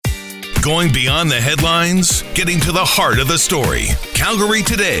Going beyond the headlines, getting to the heart of the story. Calgary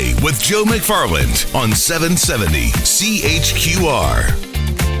Today with Joe McFarland on 770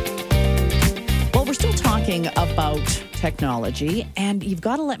 CHQR. Well, we're still talking about technology, and you've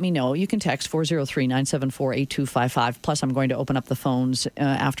got to let me know. You can text 403-974-8255. Plus, I'm going to open up the phones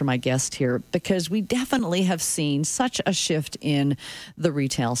after my guest here, because we definitely have seen such a shift in the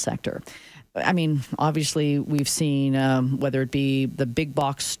retail sector. I mean, obviously, we've seen whether it be the big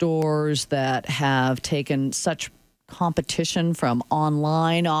box stores that have taken such competition from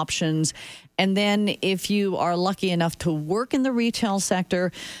online options. And then if you are lucky enough to work in the retail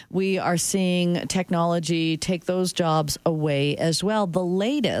sector, we are seeing technology take those jobs away as well. The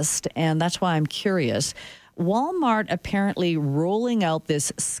latest, and that's why I'm curious, Walmart apparently rolling out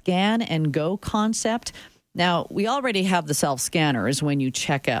this scan and go concept. Now, we already have the self-scanners when you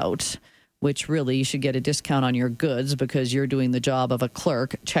check out, which really you should get a discount on your goods because you're doing the job of a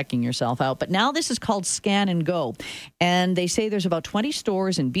clerk checking yourself out. But now this is called Scan and Go. And they say there's about 20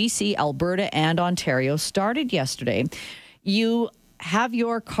 stores in BC, Alberta, and Ontario. Started yesterday. You have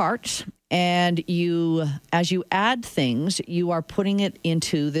your cart, and as you add things, you are putting it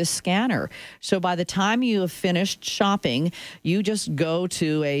into this scanner. So by the time you have finished shopping, you just go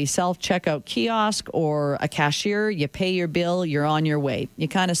to a self-checkout kiosk or a cashier, you pay your bill, you're on your way. You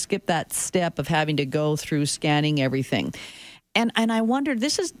kind of skip that step of having to go through scanning everything. And I wondered,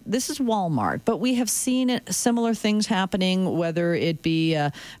 this is Walmart, but we have seen similar things happening, whether it be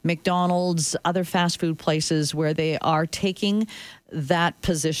McDonald's, other fast food places, where they are taking that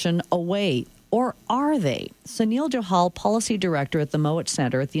position away. Or are they? Sunil Johal, Policy Director at the Mowat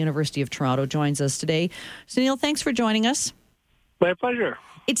Centre at the University of Toronto, joins us today. Sunil, thanks for joining us. My pleasure.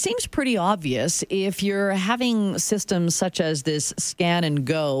 It seems pretty obvious if you're having systems such as this scan and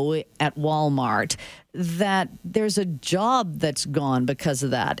go at Walmart that there's a job that's gone because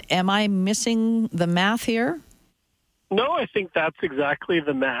of that. Am I missing the math here? No, I think that's exactly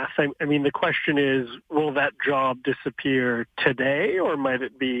the math. I mean, the question is, will that job disappear today, or might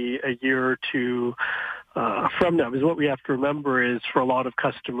it be a year or two from now? Because what we have to remember is, for a lot of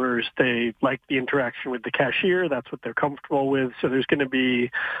customers, they like the interaction with the cashier. That's what they're comfortable with. So there's going to be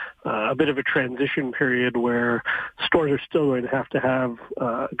a bit of a transition period where stores are still going to have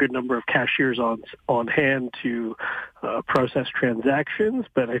a good number of cashiers on hand to process transactions.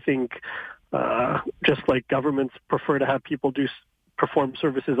 But I think just like governments prefer to have people perform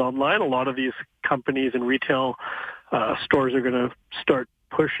services online, a lot of these companies and retail stores are going to start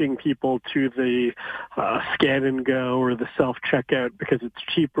pushing people to the scan and go or the self-checkout because it's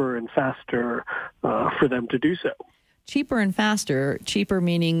cheaper and faster for them to do so. Cheaper and faster, cheaper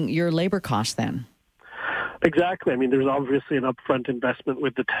meaning your labor cost then? Exactly. I mean, there's obviously an upfront investment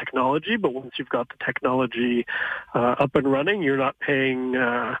with the technology, but once you've got the technology up and running, you're not paying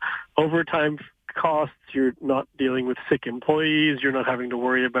overtime costs, you're not dealing with sick employees, you're not having to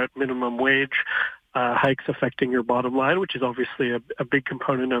worry about minimum wage hikes affecting your bottom line, which is obviously a big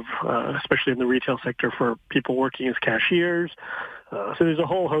component of, especially in the retail sector, for people working as cashiers. So there's a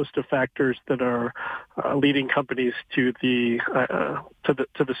whole host of factors that are leading companies to the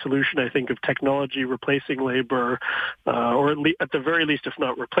solution, I think, of technology replacing labor, or at the very least, if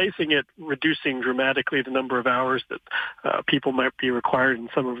not replacing it, reducing dramatically the number of hours that people might be required in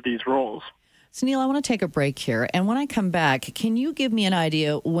some of these roles. Sunil, I want to take a break here. And when I come back, can you give me an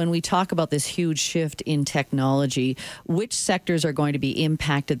idea, when we talk about this huge shift in technology, which sectors are going to be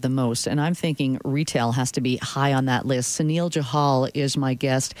impacted the most? And I'm thinking retail has to be high on that list. Sunil Johal is my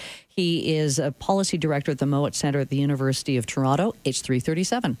guest. He is a policy director at the Mowat Centre at the University of Toronto. It's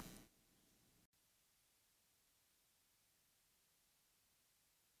 3:37.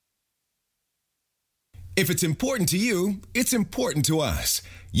 If it's important to you, it's important to us.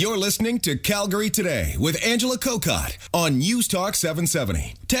 You're listening to Calgary Today with Angela Kokott on News Talk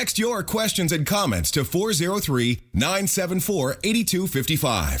 770. Text your questions and comments to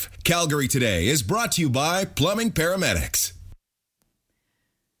 403-974-8255. Calgary Today is brought to you by Plumbing Paramedics.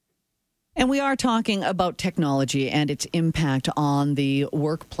 And we are talking about technology and its impact on the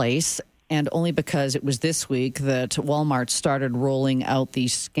workplace. And only because it was this week that Walmart started rolling out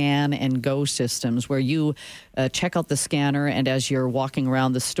these scan and go systems where you check out the scanner, and as you're walking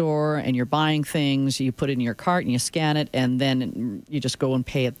around the store and you're buying things, you put it in your cart and you scan it, and then you just go and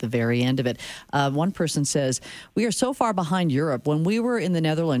pay at the very end of it. One person says, we are so far behind Europe. When we were in the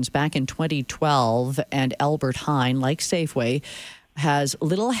Netherlands back in 2012 and Albert Heijn, like Safeway, has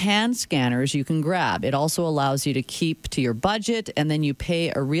little hand scanners you can grab. It also allows you to keep to your budget, and then you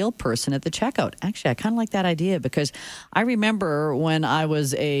pay a real person at the checkout. Actually, I kind of like that idea because I remember when I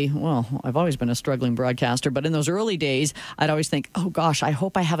was I've always been a struggling broadcaster, but in those early days, I'd always think, oh gosh, I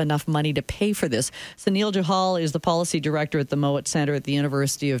hope I have enough money to pay for this. Sunil Johal is the policy director at the Mowat Centre at the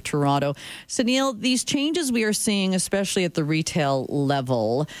University of Toronto. Sunil, these changes we are seeing, especially at the retail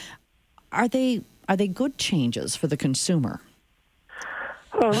level, are they good changes for the consumer?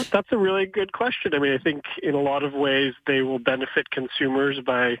 That's a really good question. I mean, I think in a lot of ways they will benefit consumers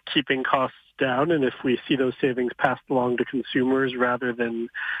by keeping costs down. And if we see those savings passed along to consumers rather than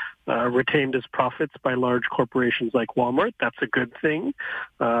retained as profits by large corporations like Walmart, that's a good thing.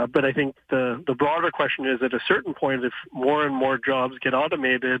 But I think the broader question is, at a certain point, if more and more jobs get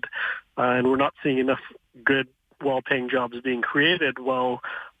automated and we're not seeing enough good, well-paying jobs being created, well,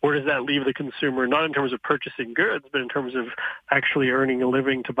 where does that leave the consumer, not in terms of purchasing goods, but in terms of actually earning a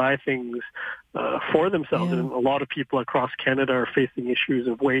living to buy things for themselves? Yeah. And a lot of people across Canada are facing issues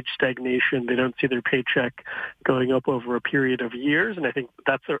of wage stagnation. They don't see their paycheck going up over a period of years, and I think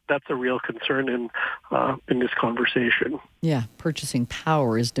that's a real concern in this conversation. Yeah, purchasing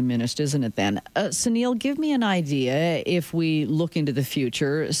power is diminished, isn't it then? Sunil, give me an idea if we look into the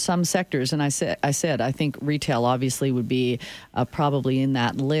future, some sectors, and I said I think retail obviously would be probably in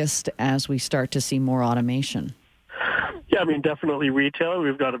that list as we start to see more automation. Yeah, I mean, definitely retail.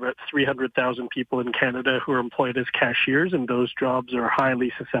 We've got about 300,000 people in Canada who are employed as cashiers, and those jobs are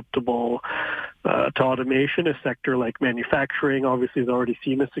highly susceptible to automation. A sector like manufacturing obviously has already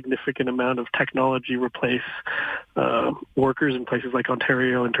seen a significant amount of technology replace workers in places like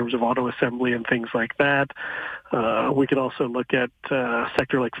Ontario in terms of auto assembly and things like that. We could also look at a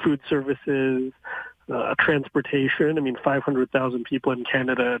sector like food services, transportation. I mean, 500,000 people in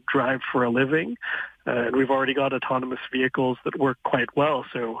Canada drive for a living, and we've already got autonomous vehicles that work quite well.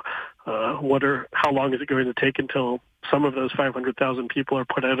 So how long is it going to take until some of those 500,000 people are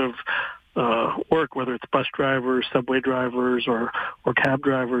put out of work, whether it's bus drivers, subway drivers, or cab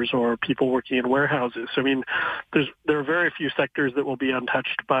drivers, or people working in warehouses? So, I mean, there are very few sectors that will be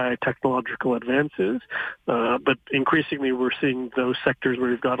untouched by technological advances, but increasingly we're seeing those sectors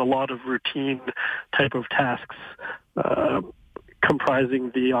where you've got a lot of routine type of tasks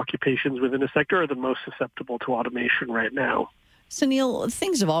comprising the occupations within a sector are the most susceptible to automation right now. Sunil,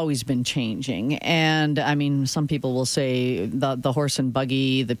 things have always been changing. And I mean, some people will say the horse and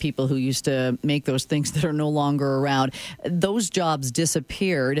buggy, the people who used to make those things that are no longer around, those jobs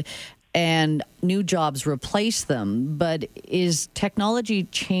disappeared and new jobs replace them. But is technology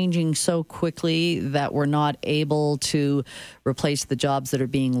changing so quickly that we're not able to replace the jobs that are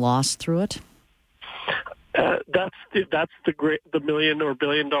being lost through it? That's the million or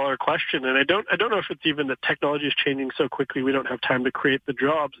billion dollar question, and I don't know if it's even that technology is changing so quickly we don't have time to create the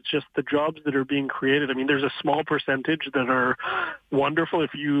jobs. It's just the jobs that are being created. I mean, there's a small percentage that are wonderful.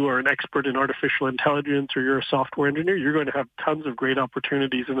 If you are an expert in artificial intelligence or you're a software engineer, you're going to have tons of great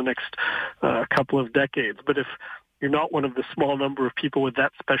opportunities in the next couple of decades. But if you're not one of the small number of people with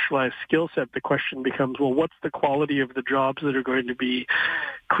that specialized skill set, the question becomes, well, what's the quality of the jobs that are going to be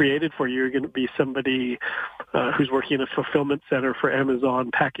created for you? You're going to be somebody who's working in a fulfillment center for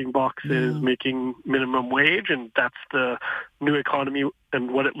Amazon, packing boxes, making minimum wage, and that's the new economy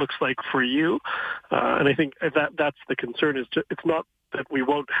and what it looks like for you. And I think that's the concern. It's not that we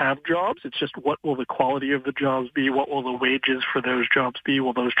won't have jobs. It's just, what will the quality of the jobs be? What will the wages for those jobs be?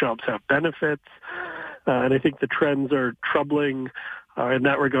 Will those jobs have benefits? And I think the trends are troubling in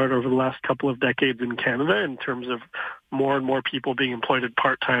that regard over the last couple of decades in Canada, in terms of more and more people being employed in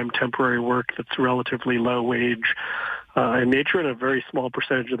part-time temporary work that's relatively low wage in nature, and a very small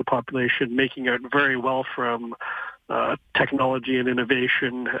percentage of the population making out very well from technology and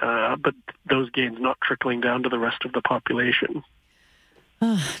innovation, but those gains not trickling down to the rest of the population.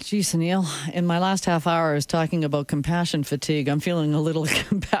 Gee, Sunil, in my last half hour I was talking about compassion fatigue. I'm feeling a little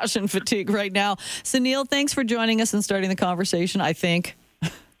compassion fatigue right now. Sunil, thanks for joining us and starting the conversation, I think.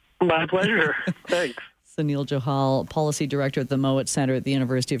 My pleasure. Thanks. Sunil Johal, Policy Director at the Mowat Centre at the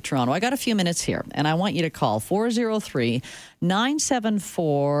University of Toronto. I got a few minutes here, and I want you to call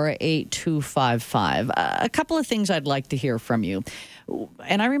 403-974-8255. A couple of things I'd like to hear from you.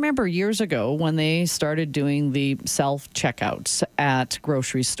 And I remember years ago when they started doing the self-checkouts at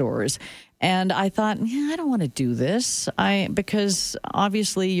grocery stores. And I thought, I don't want to do this because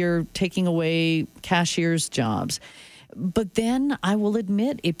obviously you're taking away cashiers' jobs. But then I will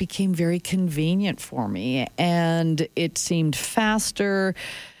admit it became very convenient for me, and it seemed faster.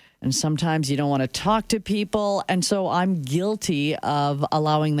 and sometimes you don't want to talk to people. And so I'm guilty of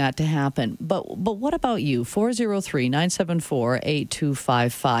allowing that to happen. But what about you?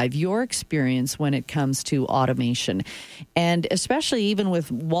 403-974-8255, your experience when it comes to automation, and especially even with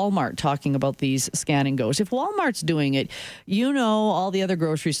Walmart talking about these scan and goes. If Walmart's doing it, you know all the other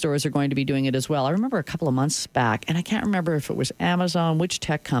grocery stores are going to be doing it as well. I remember a couple of months back, and I can't remember if it was Amazon, which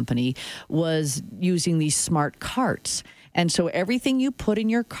tech company was using these smart carts. And so everything you put in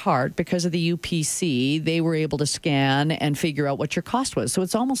your cart, because of the UPC, they were able to scan and figure out what your cost was. So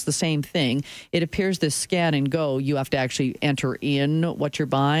it's almost the same thing. It appears this scan and go, you have to actually enter in what you're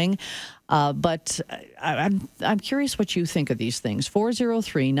buying. But I'm curious what you think of these things.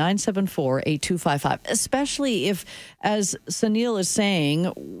 403-974-8255, especially if, as Sunil is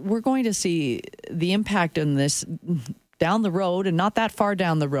saying, we're going to see the impact on this down the road, and not that far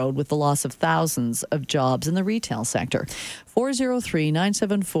down the road, with the loss of thousands of jobs in the retail sector.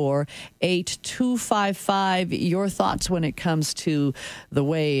 403-974-8255. Your thoughts when it comes to the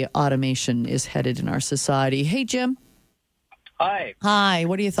way automation is headed in our society. Hey, Jim. Hi. Hi.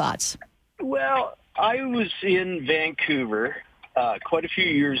 What are your thoughts? Well, I was in Vancouver quite a few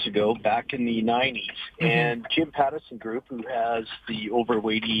years ago, back in the 90s, and Jim Pattison Group, who has the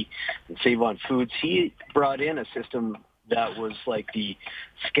Overweighty and Save on Foods, he brought in a system that was like the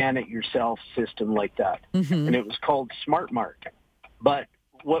scan it yourself system like that. And it was called Smart Mart. But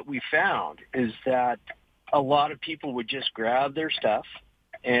what we found is that a lot of people would just grab their stuff,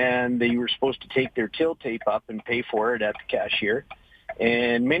 and they were supposed to take their till tape up and pay for it at the cashier.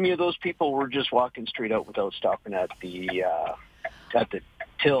 And many of those people were just walking straight out without stopping at the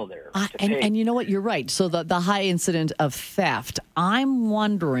till there. And you know what? You're right. So the high incident of theft, I'm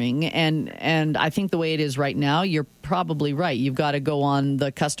wondering, and I think the way it is right now, you're probably right. You've got to go on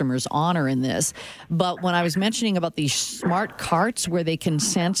the customer's honor in this. But when I was mentioning about these smart carts where they can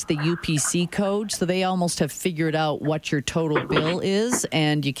sense the UPC code, so they almost have figured out what your total bill is,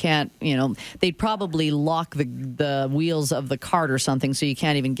 and you can't, they'd probably lock the wheels of the cart or something so you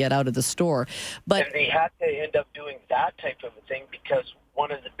can't even get out of the store. But and they had to end up doing that type of a thing because one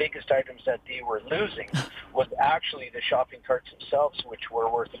of the biggest items that they were losing was actually the shopping carts themselves, which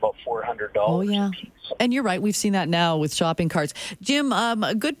were worth about $400 a piece. And you're right. We've seen that now with shopping carts. Jim,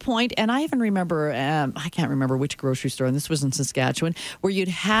 a good point. And I even remember, I can't remember which grocery store, and this was in Saskatchewan, where you'd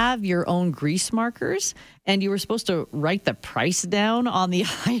have your own grease markers and you were supposed to write the price down on the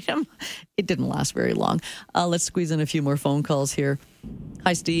item. It didn't last very long. Let's squeeze in a few more phone calls here.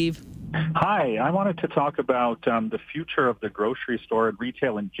 Hi, Steve. Hi, I wanted to talk about the future of the grocery store and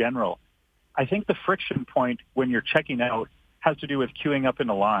retail in general. I think the friction point when you're checking out has to do with queuing up in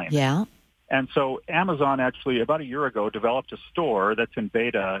a line. Yeah. And so Amazon actually, about a year ago, developed a store that's in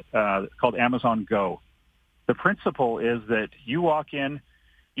beta called Amazon Go. The principle is that you walk in,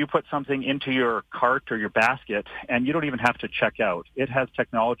 you put something into your cart or your basket, and you don't even have to check out. It has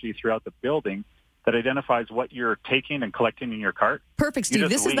technology throughout the building that identifies what you're taking and collecting in your cart. Perfect, Steve.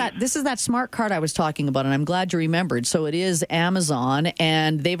 This is that smart cart I was talking about, and I'm glad you remembered. So it is Amazon,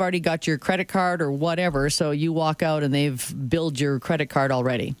 and they've already got your credit card or whatever, so you walk out and they've billed your credit card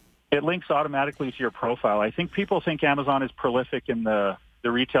already. It links automatically to your profile. I think people think Amazon is prolific in the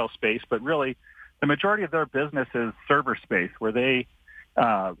retail space, but really the majority of their business is server space, where they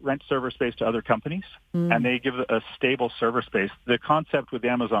rent server space to other companies, and they give a stable server space. The concept with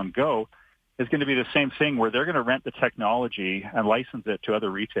Amazon Go is going to be the same thing, where they're going to rent the technology and license it to other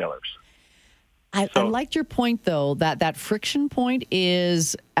retailers. I liked your point, though, that friction point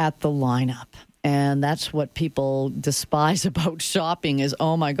is at the lineup. And that's what people despise about shopping is,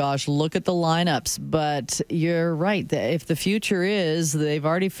 oh, my gosh, look at the lineups. But you're right. If the future is they've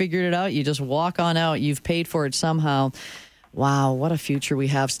already figured it out, you just walk on out. You've paid for it somehow. Wow, what a future we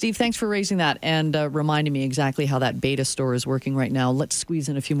have. Steve, thanks for raising that and reminding me exactly how that beta store is working right now. Let's squeeze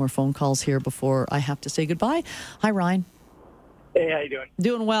in a few more phone calls here before I have to say goodbye. Hi, Ryan. Hey, how you doing?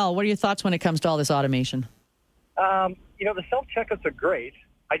 Doing well. What are your thoughts when it comes to all this automation? The self-checkouts are great.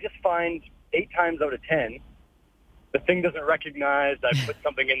 I just find 8 times out of 10, the thing doesn't recognize I put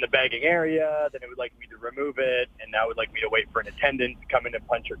something in the bagging area, then it would like me to remove it, and now it would like me to wait for an attendant to come in and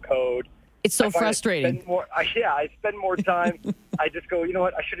punch your code. It's so frustrating. I spend more time. I just go, you know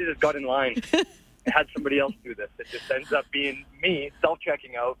what? I should have just got in line and had somebody else do this. It just ends up being me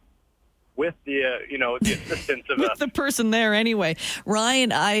self-checking out with the assistance of with the person there anyway.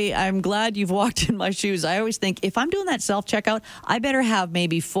 Ryan, I'm glad you've walked in my shoes. I always think if I'm doing that self-checkout, I better have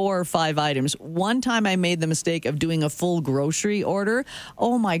maybe 4 or 5 items. One time I made the mistake of doing a full grocery order.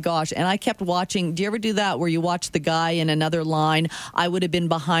 Oh my gosh. And I kept watching. Do you ever do that where you watch the guy in another line? I would have been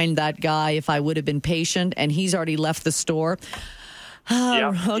behind that guy if I would have been patient, and he's already left the store.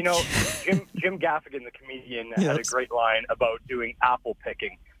 Yeah, Okay. you know, Jim Gaffigan, the comedian, had a great line about doing apple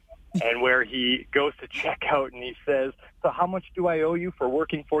picking, and where he goes to check out and he says, "So how much do I owe you for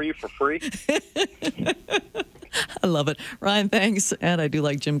working for you for free?" I love it. Ryan, thanks. And I do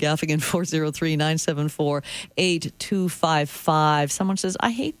like Jim Gaffigan, 403-974-8255. Someone says,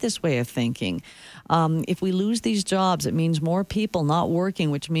 I hate this way of thinking. If we lose these jobs, it means more people not working,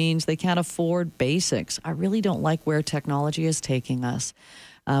 which means they can't afford basics. I really don't like where technology is taking us.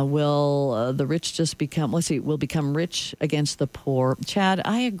 Will the rich just become, will become rich against the poor? Chad,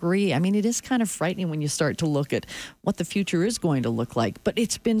 I agree. I mean, it is kind of frightening when you start to look at what the future is going to look like, but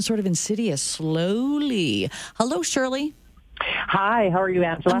it's been sort of insidious slowly. Hello, Shirley. Hi, how are you,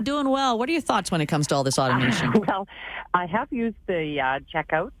 Angela? I'm doing well. What are your thoughts when it comes to all this automation? Well, I have used the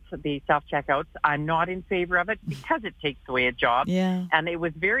checkouts, the self-checkouts. I'm not in favor of it because it takes away a job. Yeah. And it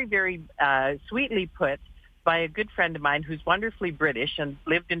was very, very sweetly put by a good friend of mine who's wonderfully British and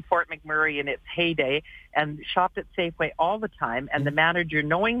lived in Fort McMurray in its heyday and shopped at Safeway all the time. And the manager,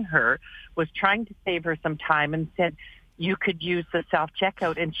 knowing her, was trying to save her some time and said, you could use the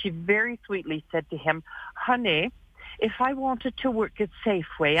self-checkout. And she very sweetly said to him, honey, if I wanted to work at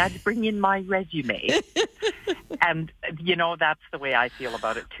Safeway, I'd bring in my resume. And, you know, that's the way I feel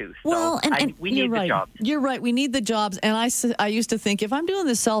about it, too. So well, and we need the jobs. You're right. We need the jobs. And I used to think if I'm doing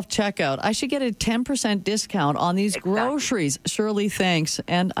the self-checkout, I should get a 10% discount on these groceries. Shirley, thanks.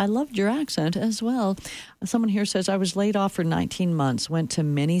 And I loved your accent as well. Someone here says, I was laid off for 19 months, went to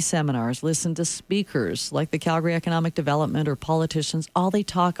many seminars, listened to speakers like the Calgary Economic Development or politicians. All they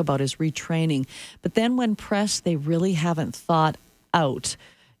talk about is retraining. But then when pressed, they really haven't thought out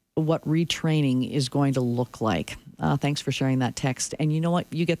what retraining is going to look like. Thanks for sharing that text. And you know what?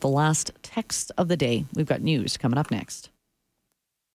 You get the last text of the day. We've got news coming up next.